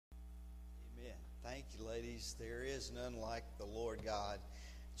Thank you, ladies. There is none like the Lord God,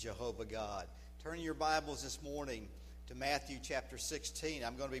 Jehovah God. Turn your Bibles this morning to Matthew chapter 16.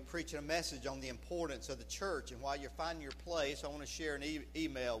 I'm going to be preaching a message on the importance of the church. And while you're finding your place, I want to share an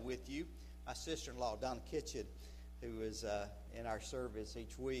email with you. My sister-in-law, Donna Kitchen, who is in our service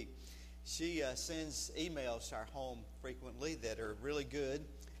each week, she sends emails to our home frequently that are really good.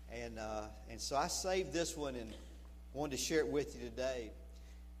 And so I saved this one and wanted to share it with you today.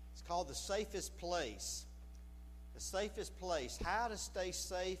 It's called The Safest Place. The Safest Place. How to stay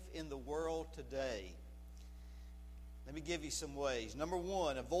safe in the world today. Let me give you some ways. Number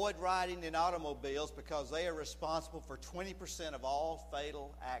one, avoid riding in automobiles because they are responsible for 20% of all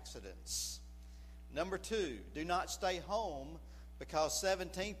fatal accidents. Number two, do not stay home because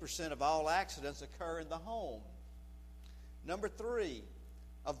 17% of all accidents occur in the home. Number three,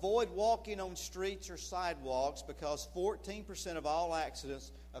 avoid walking on streets or sidewalks because 14% of all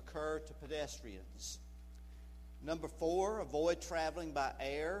accidents occur to pedestrians. Number four, avoid traveling by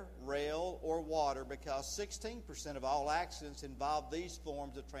air, rail, or water because 16% of all accidents involve these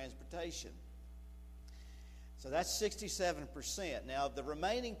forms of transportation. So that's 67%. Now, the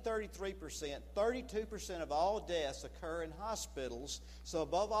remaining 33%, 32% of all deaths occur in hospitals. So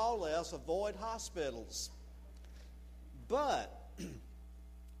above all else, avoid hospitals. But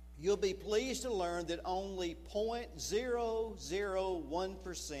you'll be pleased to learn that only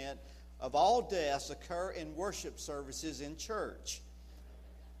 0.001% of all deaths occur in worship services in church.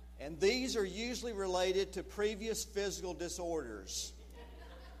 And these are usually related to previous physical disorders.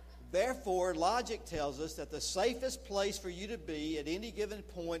 Therefore, logic tells us that the safest place for you to be at any given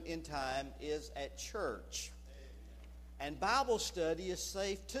point in time is at church. And Bible study is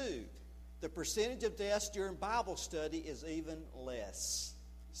safe too. The percentage of deaths during Bible study is even less.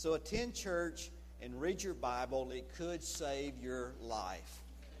 So attend church and read your Bible. It could save your life.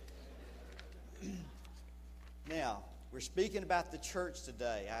 Now, we're speaking about the church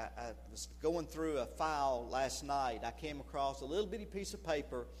today. I was going through a file last night. I came across a little bitty piece of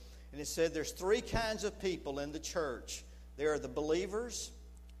paper, and it said there's three kinds of people in the church. There are the believers,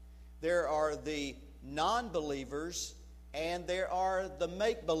 there are the non-believers, and there are the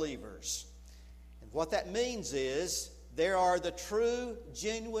make-believers. And what that means is there are the true,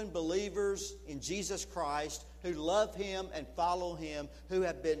 genuine believers in Jesus Christ who love Him and follow Him, who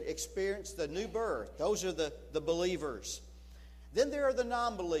have experienced the new birth. Those are the believers. Then there are the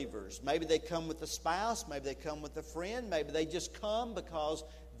non-believers. Maybe they come with a spouse, maybe they come with a friend, maybe they just come because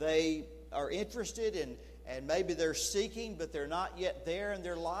they are interested and maybe they're seeking, but they're not yet there in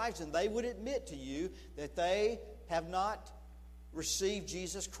their lives, and they would admit to you that they have not received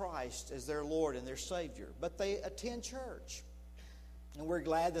Jesus Christ as their Lord and their Savior. But they attend church, and we're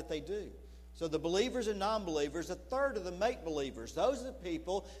glad that they do. So the believers and non-believers. A third of the make-believers. Those are the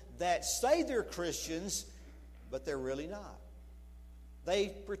people that say they're Christians, but they're really not. They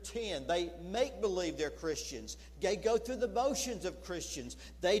pretend. They make believe they're Christians. They go through the motions of Christians.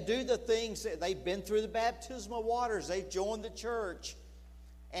 They do the things that they've been through the baptismal waters. They've joined the church.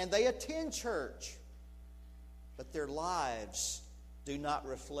 And they attend church. But their lives do not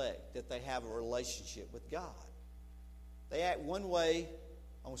reflect that they have a relationship with God. They act one way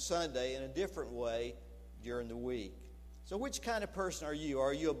on Sunday and a different way during the week. So which kind of person are you?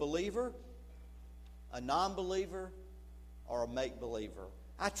 Are you a believer, a non-believer, or a make-believer?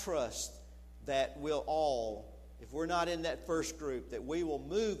 I trust that we'll all, if we're not in that first group, that we will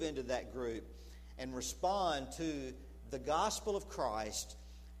move into that group and respond to the gospel of Christ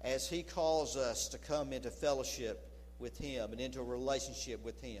as He calls us to come into fellowship with Him and into a relationship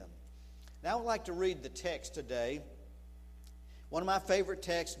with Him. Now I would like to read the text today. One of my favorite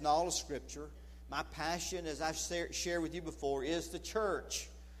texts in all of Scripture. My passion, as I've shared with you before, is the church.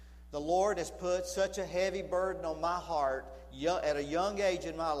 The Lord has put such a heavy burden on my heart at a young age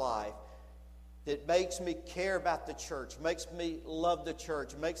in my life that makes me care about the church, makes me love the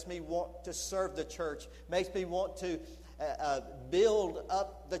church, makes me want to serve the church, makes me want to build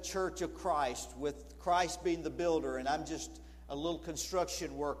up the church of Christ, with Christ being the builder, and I'm just a little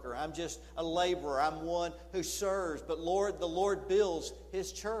construction worker. I'm just a laborer. I'm one who serves. But the Lord builds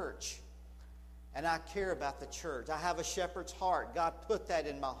His church. And I care about the church. I have a shepherd's heart. God put that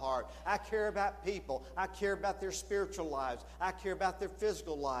in my heart. I care about people. I care about their spiritual lives. I care about their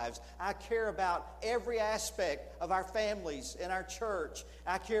physical lives. I care about every aspect of our families in our church.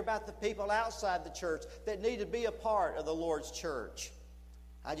 I care about the people outside the church that need to be a part of the Lord's church.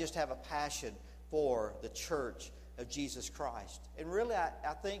 I just have a passion for the church of Jesus Christ. And really,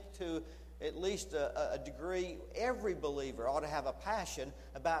 I think to at least a degree, every believer ought to have a passion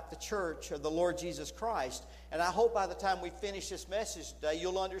about the church of the Lord Jesus Christ. And I hope by the time we finish this message today,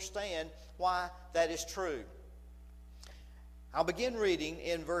 you'll understand why that is true. I'll begin reading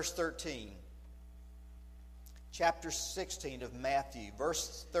in verse 13. Chapter 16 of Matthew,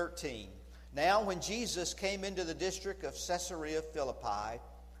 verse 13. Now, when Jesus came into the district of Caesarea Philippi,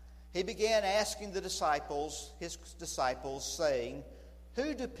 he began asking his disciples, saying,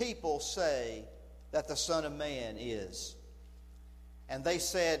 "Who do people say that the Son of Man is?" And they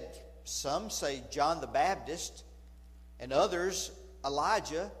said, "Some say John the Baptist, and others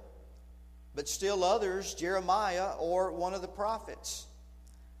Elijah, but still others Jeremiah or one of the prophets."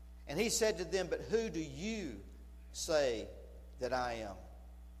 And he said to them, "But who do you say that I am?"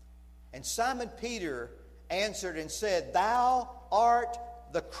 And Simon Peter answered and said, "Thou art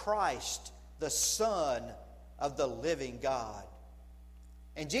the Christ, the Son of the living God."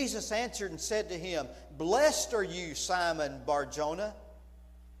 And Jesus answered and said to him, "Blessed are you, Simon Bar-Jonah,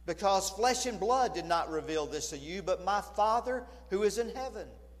 because flesh and blood did not reveal this to you, but my Father who is in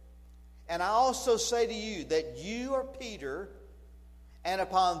heaven. And I also say to you that you are Peter, and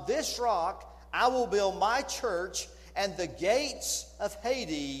upon this rock I will build my church, and the gates of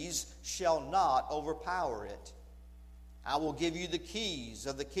Hades shall not overpower it. I will give you the keys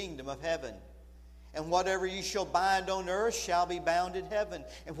of the kingdom of heaven. And whatever you shall bind on earth shall be bound in heaven,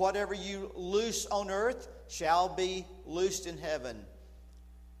 and whatever you loose on earth shall be loosed in heaven."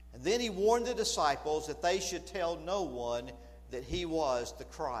 And then he warned the disciples that they should tell no one that he was the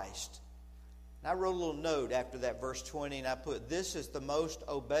Christ. And I wrote a little note after that verse 20, and I put, "This is the most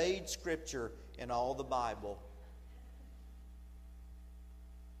obeyed scripture in all the Bible."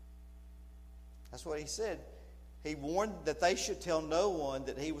 That's what he said. He warned that they should tell no one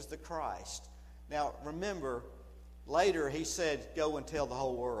that he was the Christ. Now, remember, later he said, "Go and tell the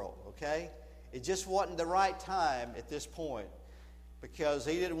whole world," okay? It just wasn't the right time at this point, because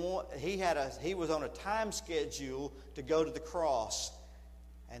he was on a time schedule to go to the cross,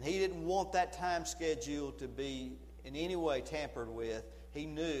 and he didn't want that time schedule to be in any way tampered with. He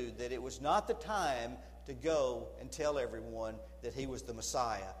knew that it was not the time to go and tell everyone that he was the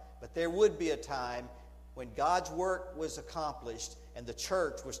Messiah. But there would be a time when God's work was accomplished and the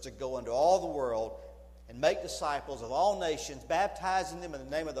church was to go into all the world and make disciples of all nations, baptizing them in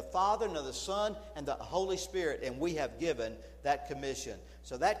the name of the Father and of the Son and the Holy Spirit. And we have given that commission.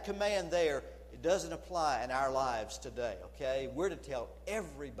 So that command there, it doesn't apply in our lives today, okay? We're to tell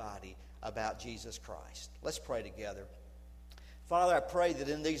everybody about Jesus Christ. Let's pray together. Father, I pray that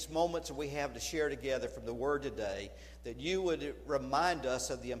in these moments that we have to share together from the Word today, that you would remind us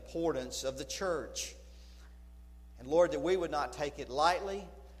of the importance of the church. And Lord, that we would not take it lightly,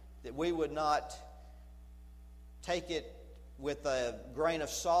 that we would not take it with a grain of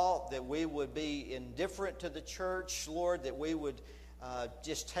salt, that we would be indifferent to the church, Lord, that we would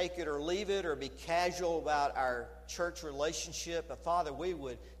just take it or leave it or be casual about our church relationship. But Father, we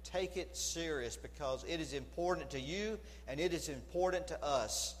would take it serious because it is important to you and it is important to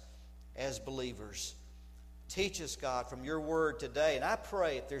us as believers. Teach us, God, from your word today. And I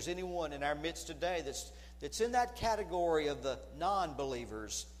pray if there's anyone in our midst today that's in that category of the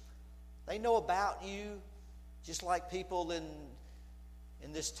non-believers, they know about you just like people in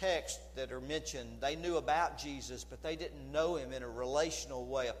this text that are mentioned. They knew about Jesus, but they didn't know him in a relational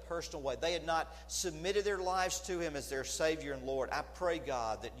way, a personal way. They had not submitted their lives to him as their Savior and Lord. I pray,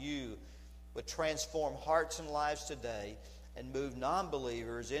 God, that you would transform hearts and lives today and move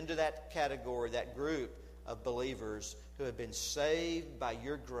non-believers into that category, that group of believers who have been saved by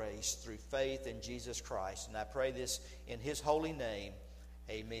your grace through faith in Jesus Christ. And I pray this in his holy name.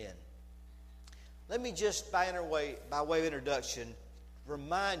 Amen. Let me just, by way of introduction,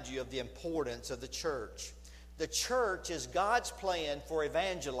 remind you of the importance of the church. The church is God's plan for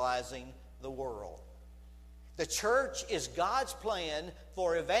evangelizing the world. The church is God's plan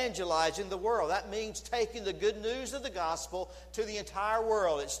for evangelizing the world. That means taking the good news of the gospel to the entire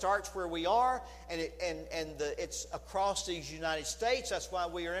world. It starts where we are, and it's across these United States. That's why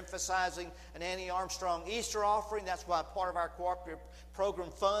we are emphasizing an Annie Armstrong Easter offering. That's why part of our cooperative program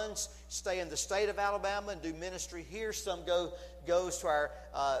funds stay in the state of Alabama and do ministry here. Some goes to our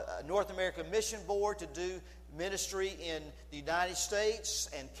North American Mission Board to do ministry in the United States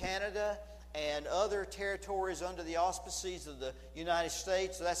and Canada and other territories under the auspices of the United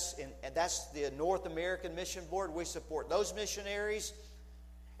States. So that's the North American Mission Board. We support those missionaries.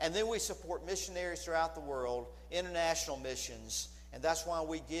 And then we support missionaries throughout the world, international missions. And that's why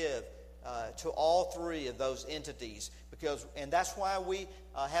we give to all three of those entities. And that's why we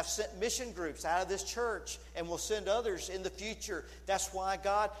have sent mission groups out of this church and will send others in the future. That's why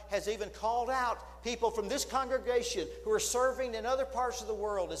God has even called out people from this congregation who are serving in other parts of the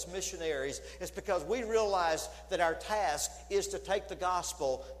world as missionaries. It's because we realize that our task is to take the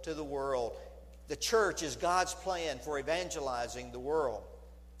gospel to the world. The church is God's plan for evangelizing the world.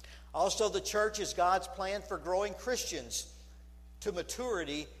 Also, the church is God's plan for growing Christians to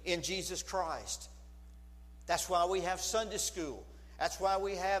maturity in Jesus Christ. That's why we have Sunday school. That's why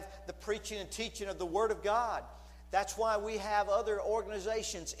we have the preaching and teaching of the Word of God. That's why we have other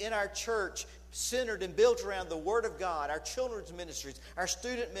organizations in our church centered and built around the Word of God, our children's ministries, our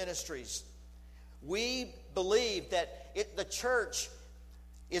student ministries. We believe that the church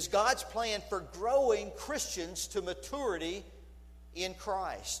is God's plan for growing Christians to maturity in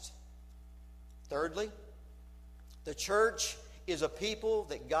Christ. Thirdly, the church is a people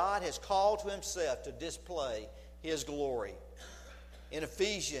that God has called to Himself to display His glory. In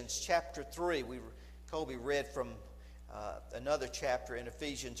Ephesians chapter 3, Colby read from another chapter in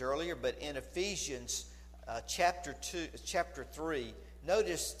Ephesians earlier, but in Ephesians chapter 3,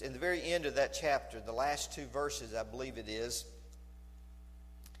 notice in the very end of that chapter, the last two verses, I believe it is,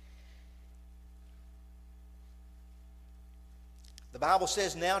 the Bible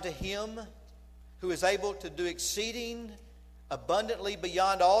says, "Now to Him who is able to do exceeding abundantly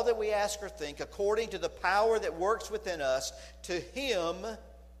beyond all that we ask or think, according to the power that works within us, to Him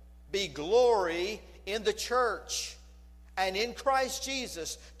be glory in the church and in Christ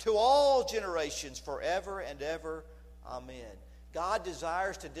Jesus to all generations forever and ever. Amen." God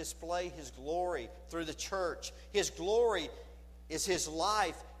desires to display His glory through the church. His glory is His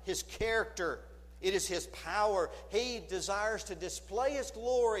life, His character. It is His power. He desires to display His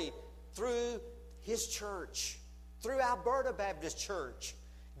glory through His church, through Alberta Baptist Church.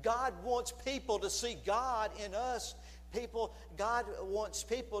 God wants people to see God in us. God wants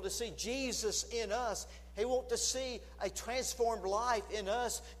people to see Jesus in us. He wants to see a transformed life in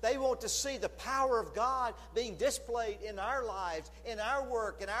us. They want to see the power of God being displayed in our lives, in our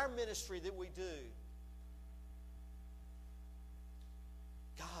work, in our ministry that we do.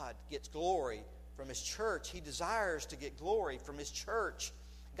 God gets glory from His church. He desires to get glory from His church.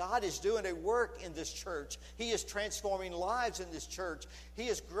 God is doing a work in this church. He is transforming lives in this church. He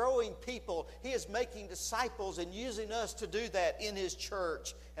is growing people. He is making disciples and using us to do that in His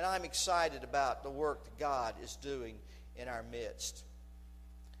church. And I'm excited about the work that God is doing in our midst.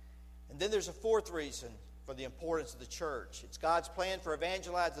 And then there's a fourth reason for the importance of the church. It's God's plan for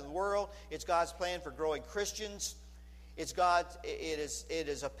evangelizing the world. It's God's plan for growing Christians. It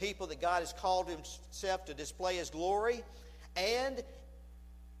is a people that God has called Himself to display His glory. And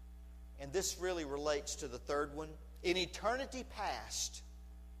this really relates to the third one, in eternity past.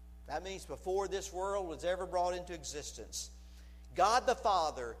 That means before this world was ever brought into existence, God the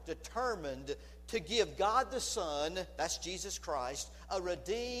Father determined to give God the Son, that's Jesus Christ, a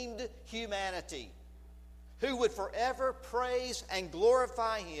redeemed humanity who would forever praise and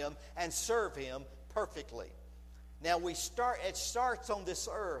glorify Him and serve Him perfectly. Now it starts on this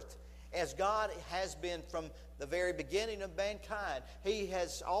earth as God has been from the very beginning of mankind. He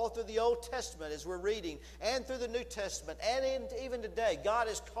has, all through the Old Testament as we're reading, and through the New Testament, and even today, God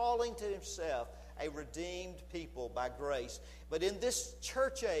is calling to Himself a redeemed people by grace. But in this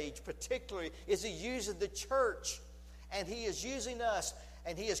church age particularly, is He using the church, and He is using us,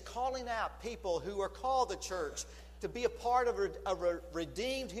 and He is calling out people who are called the church to be a part of a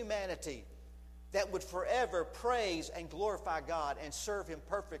redeemed humanity that would forever praise and glorify God and serve Him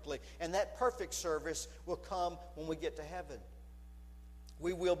perfectly. And that perfect service will come when we get to heaven.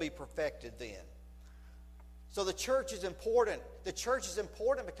 We will be perfected then. So the church is important. The church is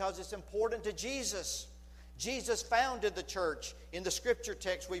important because it's important to Jesus. Jesus founded the church. In the scripture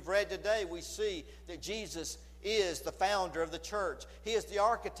text we've read today, we see that Jesus is the founder of the church. He is the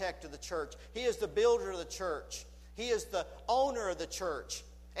architect of the church. He is the builder of the church. He is the owner of the church.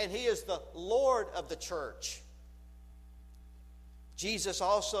 And He is the Lord of the church. Jesus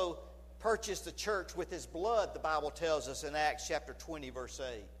also purchased the church with His blood, the Bible tells us in Acts chapter 20, verse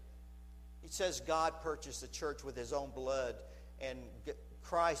 8. It says God purchased the church with His own blood, and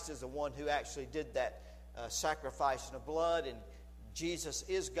Christ is the one who actually did that sacrifice of blood, and Jesus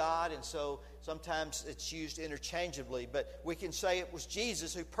is God, and so sometimes it's used interchangeably, but we can say it was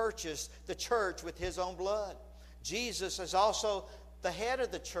Jesus who purchased the church with His own blood. Jesus is also the head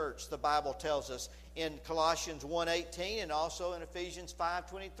of the church, the Bible tells us in Colossians 1:18 and also in Ephesians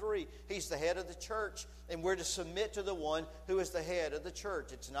 5:23. He's the head of the church, and we're to submit to the one who is the head of the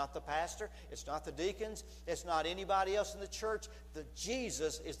church. It's not the pastor, it's not the deacons, it's not anybody else in the church.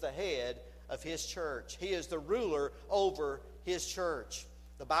 Jesus is the head of His church. He is the ruler over His church.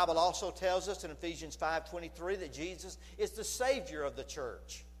 The Bible also tells us in Ephesians 5:23 that Jesus is the Savior of the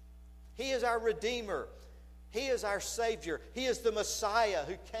church. He is our Redeemer. He is our Savior. He is the Messiah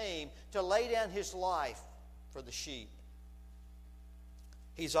who came to lay down His life for the sheep.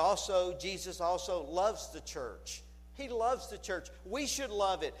 Jesus also loves the church. He loves the church. We should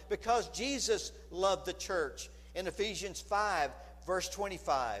love it because Jesus loved the church. In Ephesians 5, verse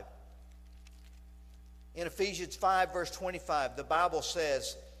 25. In Ephesians 5, verse 25, the Bible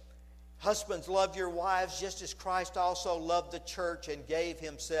says, "Husbands, love your wives just as Christ also loved the church and gave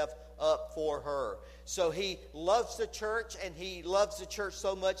Himself up for her." So He loves the church, and He loves the church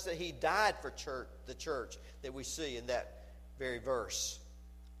so much that He died for the church that we see in that very verse.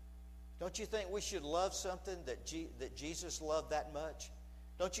 Don't you think we should love something that Jesus loved that much?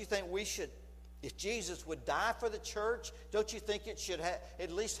 Don't you think we should, if Jesus would die for the church, don't you think it should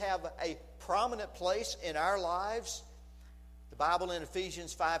at least have a prominent place in our lives? The Bible in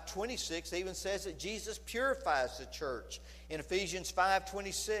Ephesians 5:26 even says that Jesus purifies the church. In Ephesians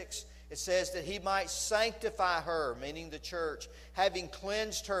 5:26, it says that He might sanctify her, meaning the church, having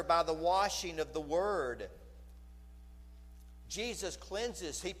cleansed her by the washing of the Word. Jesus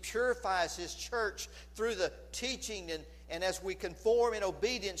cleanses, He purifies His church through the teaching, and as we conform in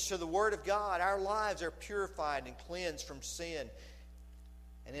obedience to the Word of God, our lives are purified and cleansed from sin.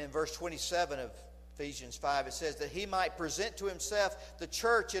 And in verse 27 of Ephesians 5, it says that He might present to Himself the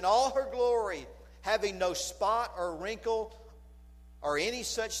church in all her glory, having no spot or wrinkle or any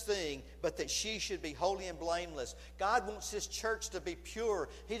such thing, but that she should be holy and blameless. God wants His church to be pure.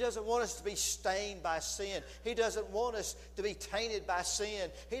 He doesn't want us to be stained by sin. He doesn't want us to be tainted by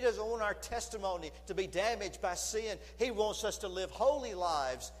sin. He doesn't want our testimony to be damaged by sin. He wants us to live holy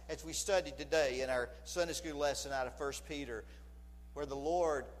lives, as we studied today in our Sunday school lesson out of 1 Peter, where the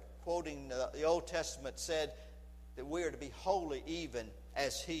Lord, quoting the Old Testament, said that we are to be holy even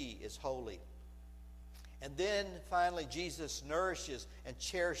as He is holy. And then finally, Jesus nourishes and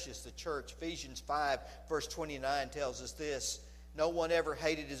cherishes the church. Ephesians 5, verse 29 tells us this: "No one ever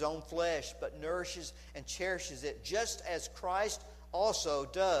hated his own flesh, but nourishes and cherishes it, just as Christ also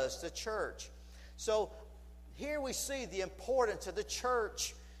does the church." So here we see the importance of the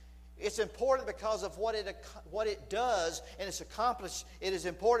church. It's important because of what it does and it's accomplished. It is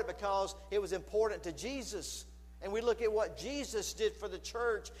important because it was important to Jesus. And we look at what Jesus did for the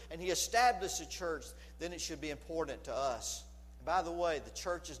church, and He established the church, then it should be important to us. And by the way, the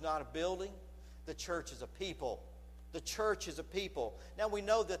church is not a building. The church is a people. The church is a people. Now we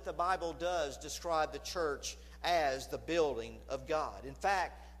know that the Bible does describe the church as the building of God. In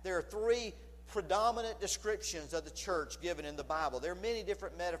fact, there are three predominant descriptions of the church given in the Bible. There are many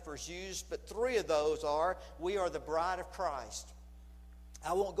different metaphors used, but three of those are: we are the bride of Christ.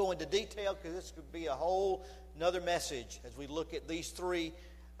 I won't go into detail because this could be a whole another message as we look at these three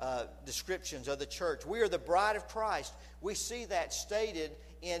descriptions of the church. We are the bride of Christ. We see that stated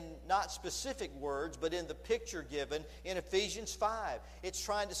in not specific words, but in the picture given in Ephesians 5. It's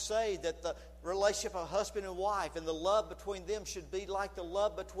trying to say that the relationship of husband and wife and the love between them should be like the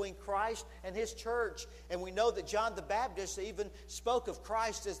love between Christ and His church. And we know that John the Baptist even spoke of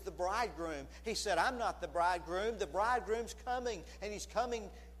Christ as the bridegroom. He said, "I'm not the bridegroom. The bridegroom's coming, and He's coming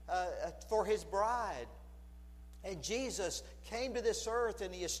for His bride." And Jesus came to this earth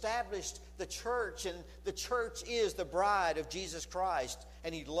and He established the church, and the church is the bride of Jesus Christ,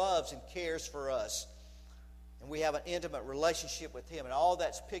 and He loves and cares for us. And we have an intimate relationship with Him, and all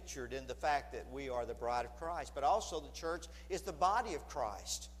that's pictured in the fact that we are the bride of Christ. But also the church is the body of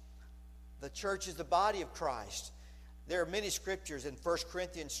Christ. The church is the body of Christ. There are many scriptures in 1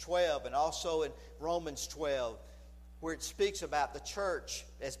 Corinthians 12 and also in Romans 12 where it speaks about the church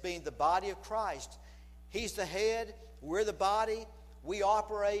as being the body of Christ. He's the head, we're the body. We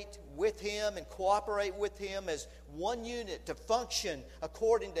operate with Him and cooperate with Him as one unit to function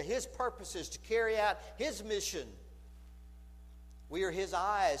according to His purposes, to carry out His mission. We are His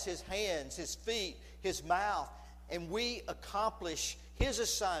eyes, His hands, His feet, His mouth, and we accomplish His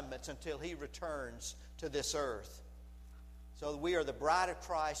assignments until He returns to this earth. So we are the bride of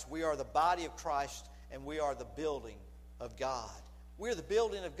Christ, we are the body of Christ, and we are the building of God. We're the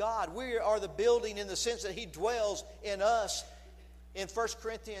building of God. We are the building in the sense that He dwells in us. In 1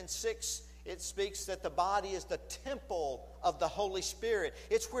 Corinthians 6, it speaks that the body is the temple of the Holy Spirit.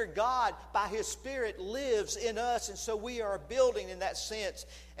 It's where God, by His Spirit, lives in us. And so we are a building in that sense.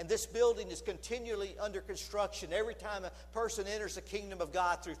 And this building is continually under construction. Every time a person enters the kingdom of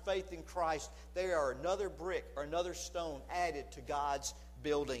God through faith in Christ, there are another brick or another stone added to God's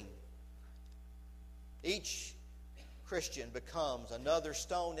building. Each Christian becomes another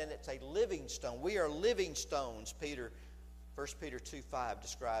stone, and it's a living stone. We are living stones, 1 1 Peter 2:5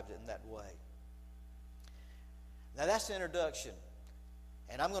 describes it in that way. Now that's the introduction.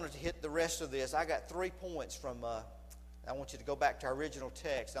 And I'm going to hit the rest of this. I got 3 points from, I want you to go back to our original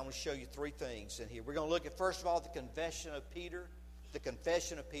text. I'm going to show you 3 things in here. We're going to look at, first of all, the confession of Peter. The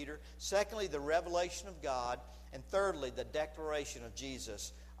confession of Peter. Secondly, the revelation of God. And thirdly, the declaration of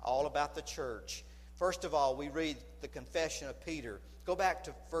Jesus, all about the church. First of all, we read the confession of Peter. Go back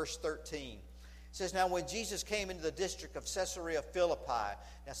to verse 13. It says, now when Jesus came into the district of Caesarea Philippi.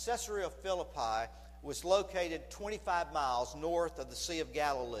 Now Caesarea Philippi was located 25 miles north of the Sea of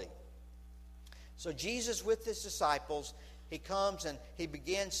Galilee. So Jesus with his disciples, he comes and he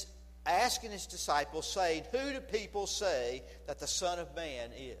begins asking his disciples, saying, who do people say that the Son of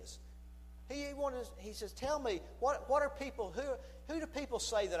Man is? He says, tell me, what are people, who do people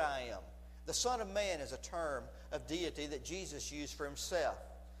say that I am? The Son of Man is a term of deity that Jesus used for himself.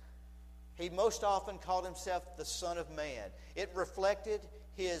 He most often called himself the Son of Man. It reflected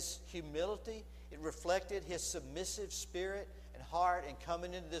his humility. It reflected his submissive spirit and heart in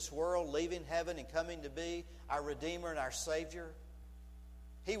coming into this world, leaving heaven and coming to be our Redeemer and our Savior.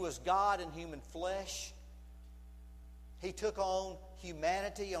 He was God in human flesh. He took on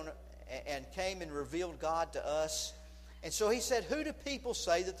humanity and came and revealed God to us. And so he said, who do people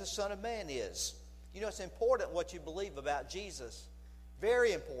say that the Son of Man is? You know, it's important what you believe about Jesus.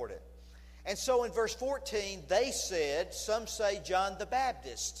 Very important. And so in verse 14, they said, some say John the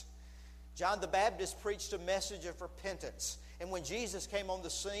Baptist. John the Baptist preached a message of repentance. And when Jesus came on the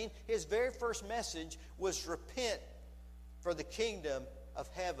scene, his very first message was repent, for the kingdom of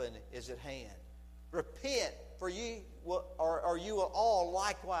heaven is at hand. Repent, for you will all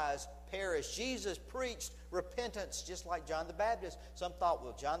likewise perish. Jesus preached repentance just like John the Baptist. Some thought,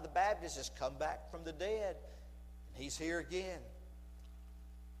 well, John the Baptist has come back from the dead, and he's here again.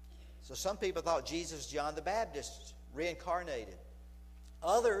 So some people thought Jesus was John the Baptist, reincarnated.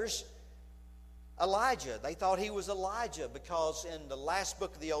 Others, Elijah. They thought he was Elijah because in the last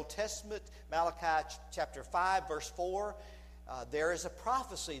book of the Old Testament, Malachi chapter 5, verse 4, there is a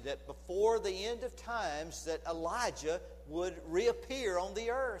prophecy that before the end of times that Elijah would reappear on the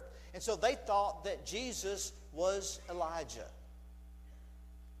earth. And so they thought that Jesus was Elijah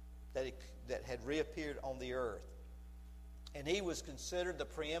that had reappeared on the earth. And he was considered the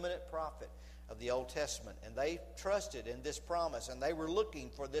preeminent prophet of the Old Testament. And they trusted in this promise. And they were looking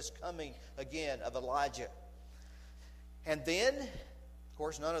for this coming again of Elijah. And then, of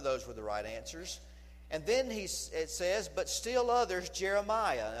course, none of those were the right answers. And then it says, but still others,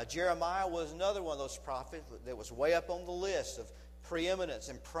 Jeremiah. Now, Jeremiah was another one of those prophets that was way up on the list of preeminence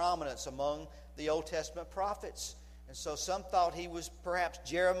and prominence among the Old Testament prophets. And so some thought he was perhaps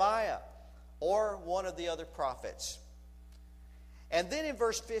Jeremiah or one of the other prophets. And then in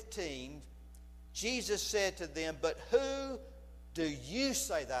verse 15, Jesus said to them, but who do you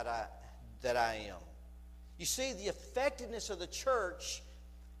say that I am? You see, the effectiveness of the church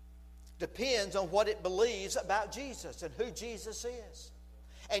depends on what it believes about Jesus and who Jesus is.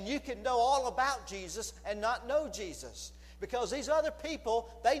 And you can know all about Jesus and not know Jesus. Because these other people,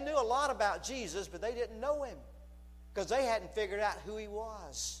 they knew a lot about Jesus, but they didn't know him. Because they hadn't figured out who he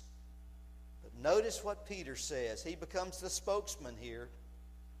was. But notice what Peter says. He becomes the spokesman here.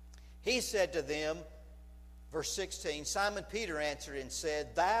 He said to them, verse 16, Simon Peter answered and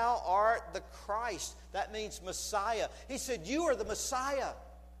said, thou art the Christ. That means Messiah. He said, you are the Messiah.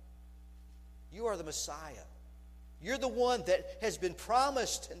 You are the Messiah. You're the one that has been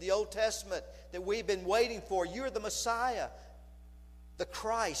promised in the Old Testament that we've been waiting for. You're the Messiah, the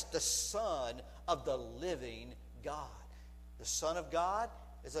Christ, the Son of the living God. The Son of God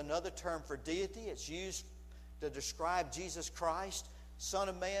is another term for deity. It's used to describe Jesus Christ. Son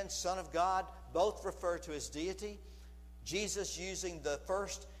of Man, Son of God, both refer to his deity. Jesus using the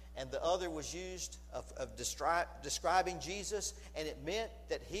first and the other was used of describing Jesus, and it meant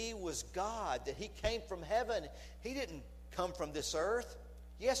that he was God, that he came from heaven. He didn't come from this earth.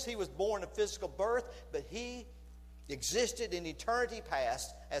 Yes, he was born of physical birth, but he existed in eternity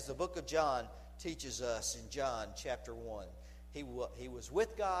past, as the book of John teaches us in John chapter 1. He was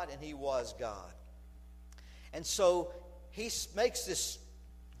with God and he was God. And so he makes this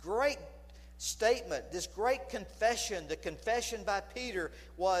great statement, this great confession. The confession by Peter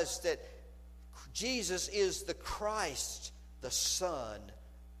was that Jesus is the Christ, the Son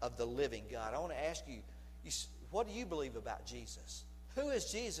of the living God. I want to ask you, what do you believe about Jesus? Who is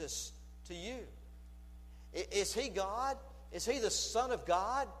Jesus to you? Is he God? Is he the Son of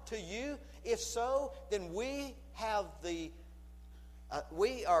God to you? If so, then we have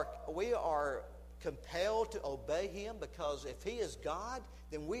we are compelled to obey Him, because if He is God,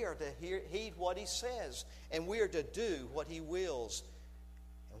 then we are to heed what He says, and we are to do what He wills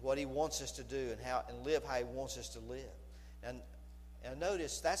and what He wants us to do, and live how He wants us to live. And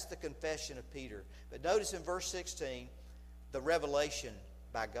notice that's the confession of Peter. But notice in verse 16, the revelation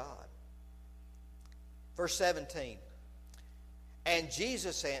by God. Verse 17. And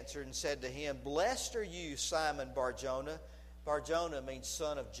Jesus answered and said to him, Blessed are you, Simon Bar-Jonah. Bar-Jonah means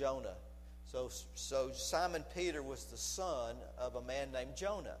son of Jonah. So Simon Peter was the son of a man named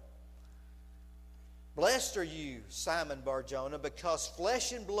Jonah. Blessed are you, Simon Bar-Jonah, because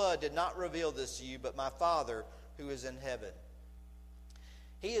flesh and blood did not reveal this to you, but my Father who is in heaven.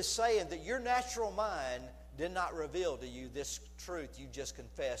 He is saying that your natural mind did not reveal to you this truth you just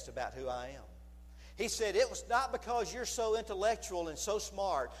confessed about who I am. He said it was not because you're so intellectual and so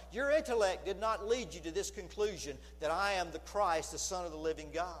smart. Your intellect did not lead you to this conclusion that I am the Christ, the Son of the living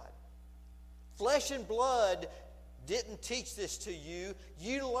God. Flesh and blood didn't teach this to you.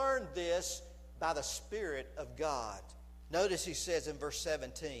 You learned this by the Spirit of God. Notice he says in verse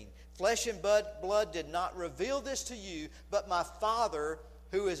 17, Flesh and blood did not reveal this to you, but my Father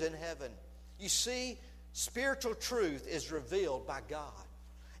who is in heaven. You see, spiritual truth is revealed by God.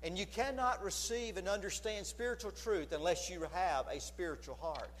 And you cannot receive and understand spiritual truth unless you have a spiritual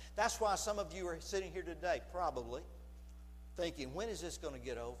heart. That's why some of you are sitting here today, probably, thinking, when is this going to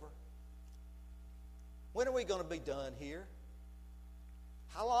get over? When are we going to be done here?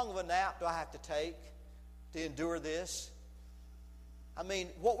 How long of a nap do I have to take to endure this? I mean,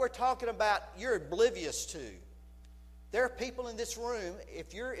 what we're talking about, you're oblivious to. There are people in this room,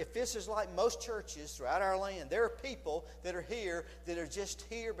 if this is like most churches throughout our land, there are people that are here that are just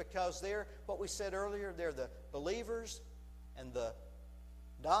here because they're, what we said earlier, they're the believers and the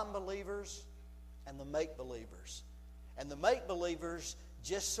non-believers and the make-believers. And the make-believers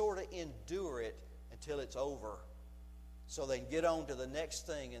just sort of endure it until it's over so they can get on to the next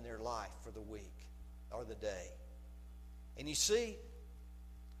thing in their life for the week or the day. And you see,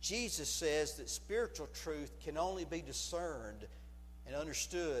 Jesus says that spiritual truth can only be discerned and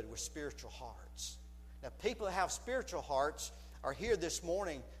understood with spiritual hearts. Now, people that have spiritual hearts are here this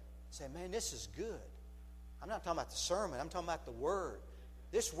morning saying, man, this is good. I'm not talking about the sermon. I'm talking about the Word.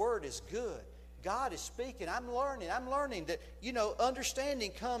 This Word is good. God is speaking. I'm learning that, understanding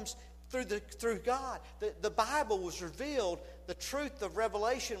comes through God. The Bible was revealed. The truth of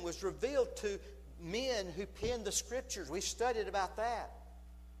revelation was revealed to men who penned the Scriptures. We studied about that.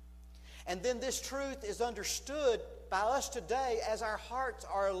 And then this truth is understood by us today as our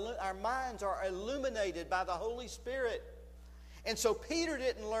minds are illuminated by the Holy Spirit. And so Peter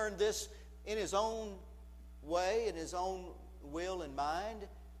didn't learn this in his own way, in his own will and mind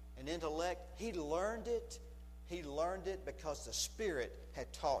and intellect. He learned it. He learned it because the Spirit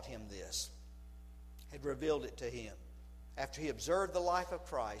had taught him this, had revealed it to him. After he observed the life of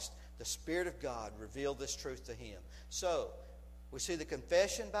Christ, the Spirit of God revealed this truth to him. So, we see the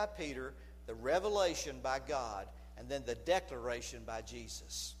confession by Peter, the revelation by God, and then the declaration by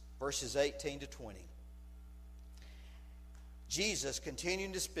Jesus. Verses 18 to 20. Jesus,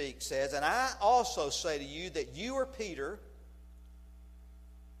 continuing to speak, says, And I also say to you that you are Peter.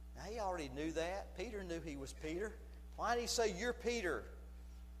 Now, he already knew that. Peter knew he was Peter. Why did he say, you're Peter?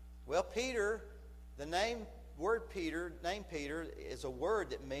 Well, Peter, the name Peter, is a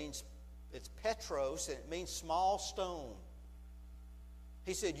word that means, it's Petros, and it means small stone.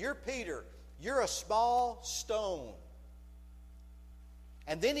 He said, you're Peter. You're a small stone.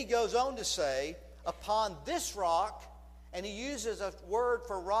 And then he goes on to say, upon this rock, and he uses a word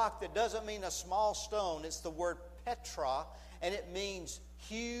for rock that doesn't mean a small stone. It's the word Petra, and it means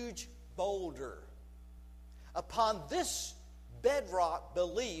huge boulder. Upon this bedrock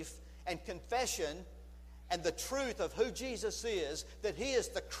belief and confession and the truth of who Jesus is, that He is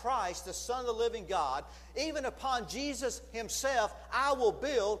the Christ, the Son of the living God, even upon Jesus Himself, I will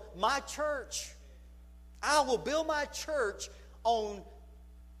build my church. I will build my church on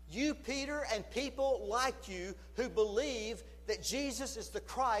you, Peter, and people like you who believe that Jesus is the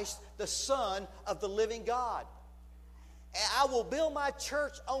Christ, the Son of the living God. And I will build my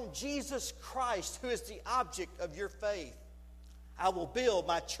church on Jesus Christ, who is the object of your faith. I will build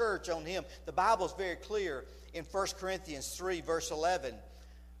my church on Him. The Bible is very clear in 1 Corinthians 3, verse 11,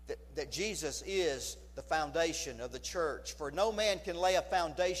 that Jesus is the foundation of the church. For no man can lay a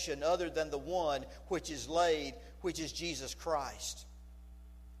foundation other than the one which is laid, which is Jesus Christ.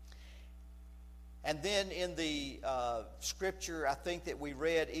 And then in the scripture, I think that we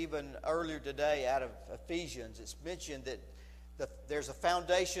read even earlier today out of Ephesians, it's mentioned that there's a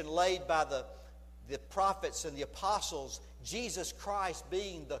foundation laid by the prophets and the apostles Jesus Christ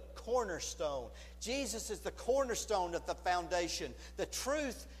being the cornerstone. Jesus is the cornerstone of the foundation. The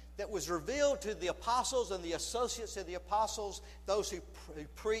truth that was revealed to the apostles and the associates of the apostles, those who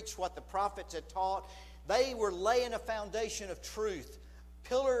preached what the prophets had taught, they were laying a foundation of truth,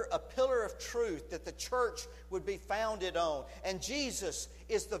 a pillar of truth that the church would be founded on. And Jesus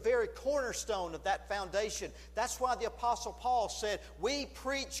is the very cornerstone of that foundation. That's why the Apostle Paul said, we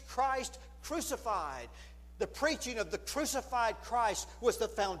preach Christ crucified. The preaching of the crucified Christ was the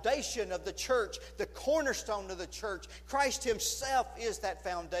foundation of the church, the cornerstone of the church. Christ Himself is that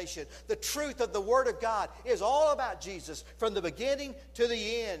foundation. The truth of the Word of God is all about Jesus from the beginning to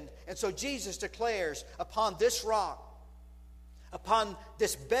the end. And so Jesus declares, upon this rock, upon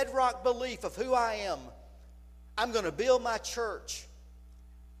this bedrock belief of who I am, I'm going to build my church.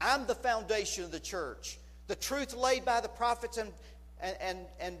 I'm the foundation of the church. The truth laid by the prophets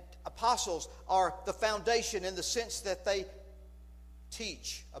and apostles are the foundation in the sense that they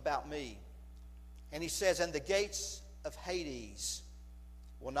teach about me. And he says, and the gates of Hades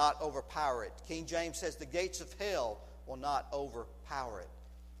will not overpower it. King James says the gates of hell will not overpower it,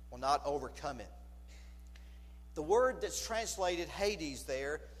 will not overcome it. The word that's translated Hades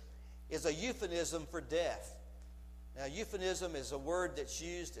there is a euphemism for death. Now, euphemism is a word that's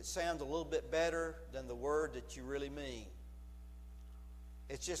used that sounds a little bit better than the word that you really mean.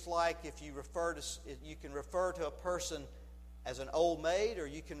 It's just like if you can refer to a person as an old maid, or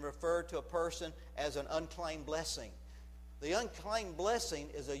you can refer to a person as an unclaimed blessing. The unclaimed blessing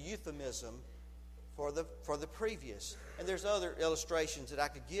is a euphemism for the previous. And there's other illustrations that I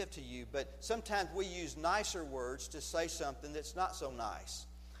could give to you, but sometimes we use nicer words to say something that's not so nice.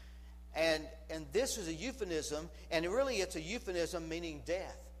 And this is a euphemism, and really it's a euphemism meaning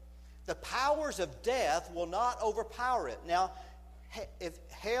death. The powers of death will not overpower it. Now, if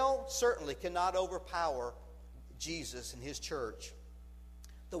hell certainly cannot overpower Jesus and His church.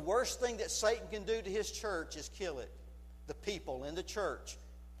 The worst thing that Satan can do to His church is kill it, the people in the church.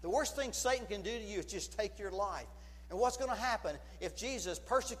 The worst thing Satan can do to you is just take your life. And what's going to happen if Jesus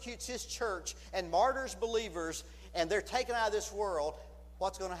persecutes His church and martyrs believers and they're taken out of this world?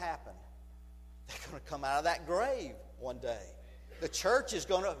 What's going to happen? They're going to come out of that grave one day. The church is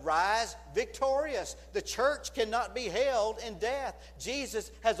going to rise victorious. The church cannot be held in death.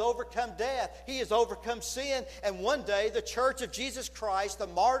 Jesus has overcome death. He has overcome sin. And one day the church of Jesus Christ, the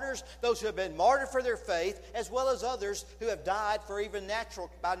martyrs, those who have been martyred for their faith, as well as others who have died for even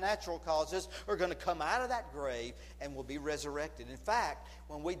by natural causes, are going to come out of that grave and will be resurrected. In fact,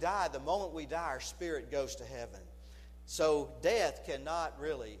 when we die, the moment we die, our spirit goes to heaven. So death cannot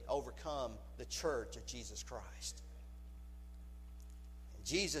really overcome the church of Jesus Christ.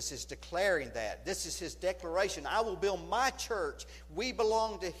 Jesus is declaring that. This is His declaration. I will build my church. We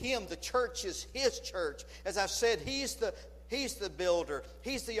belong to Him. The church is His church. As I've said, He's the builder.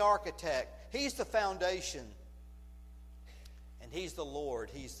 He's the architect. He's the foundation. And He's the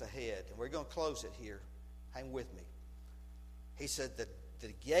Lord. He's the head. And we're going to close it here. Hang with me. He said that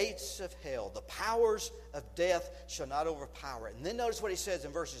the gates of hell, the powers of death shall not overpower it. And then notice what He says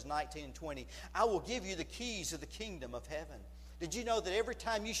in verses 19 and 20. I will give you the keys of the kingdom of heaven. Did you know that every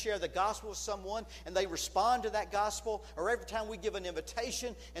time you share the gospel with someone and they respond to that gospel, or every time we give an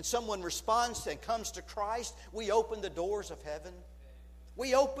invitation and someone responds and comes to Christ, we open the doors of heaven?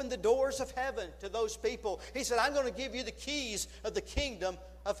 We open the doors of heaven to those people. He said, I'm going to give you the keys of the kingdom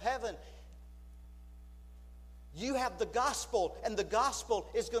of heaven. You have the gospel, and the gospel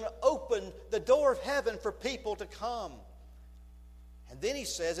is going to open the door of heaven for people to come. And then he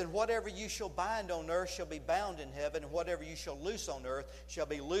says, and whatever you shall bind on earth shall be bound in heaven, and whatever you shall loose on earth shall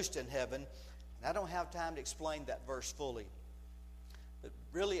be loosed in heaven. And I don't have time to explain that verse fully. But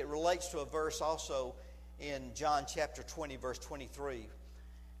really it relates to a verse also in John chapter 20, verse 23.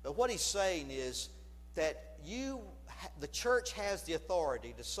 But what he's saying is that the church has the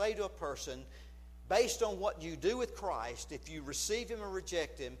authority to say to a person, based on what you do with Christ, if you receive Him or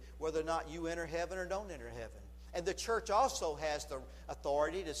reject Him, whether or not you enter heaven or don't enter heaven. And the church also has the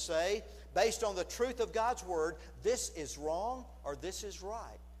authority to say, based on the truth of God's Word, this is wrong or this is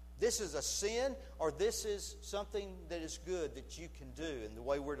right. This is a sin or this is something that is good that you can do in the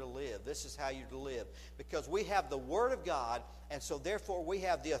way we're to live. This is how you're to live. Because we have the Word of God, and so therefore we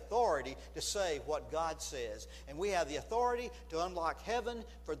have the authority to say what God says. And we have the authority to unlock heaven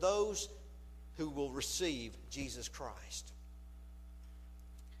for those who will receive Jesus Christ.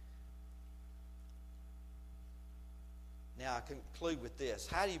 Now, I conclude with this.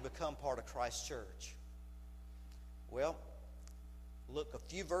 How do you become part of Christ's church? Well, look a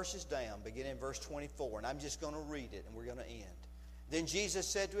few verses down, beginning in verse 24, and I'm just going to read it, and we're going to end. Then Jesus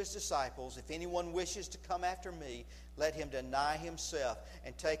said to his disciples, if anyone wishes to come after me, let him deny himself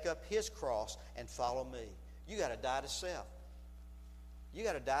and take up his cross and follow me. You got to die to self. You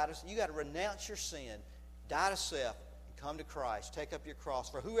got to renounce your sin, die to self, and come to Christ. Take up your cross.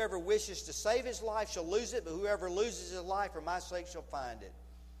 For whoever wishes to save his life shall lose it, but whoever loses his life for my sake shall find it.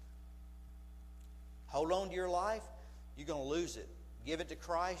 Hold on to your life, you're going to lose it. Give it to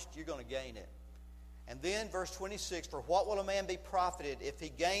Christ, you're going to gain it. And then verse 26, for what will a man be profited if he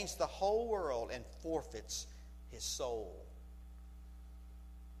gains the whole world and forfeits his soul?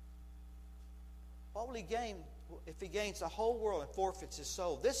 What will he gain if he gains the whole world and forfeits his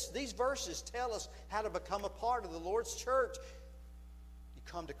soul? These verses tell us how to become a part of the Lord's church. You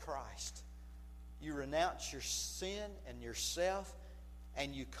come to Christ. You renounce your sin and yourself,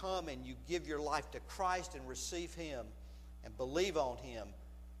 and you come and you give your life to Christ and receive Him and believe on Him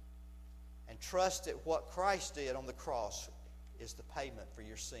and trust that what Christ did on the cross is the payment for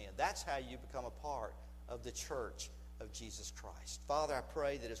your sin. That's how you become a part of the church of Jesus Christ. Father, I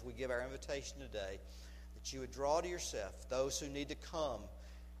pray that as we give our invitation today, that you would draw to yourself those who need to come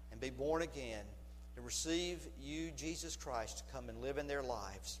and be born again, to receive you, Jesus Christ, to come and live in their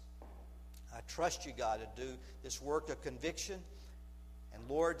lives. I trust you, God, to do this work of conviction. And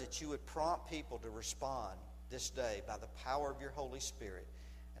Lord, that you would prompt people to respond this day by the power of your Holy Spirit.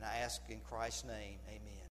 And I ask in Christ's name, amen.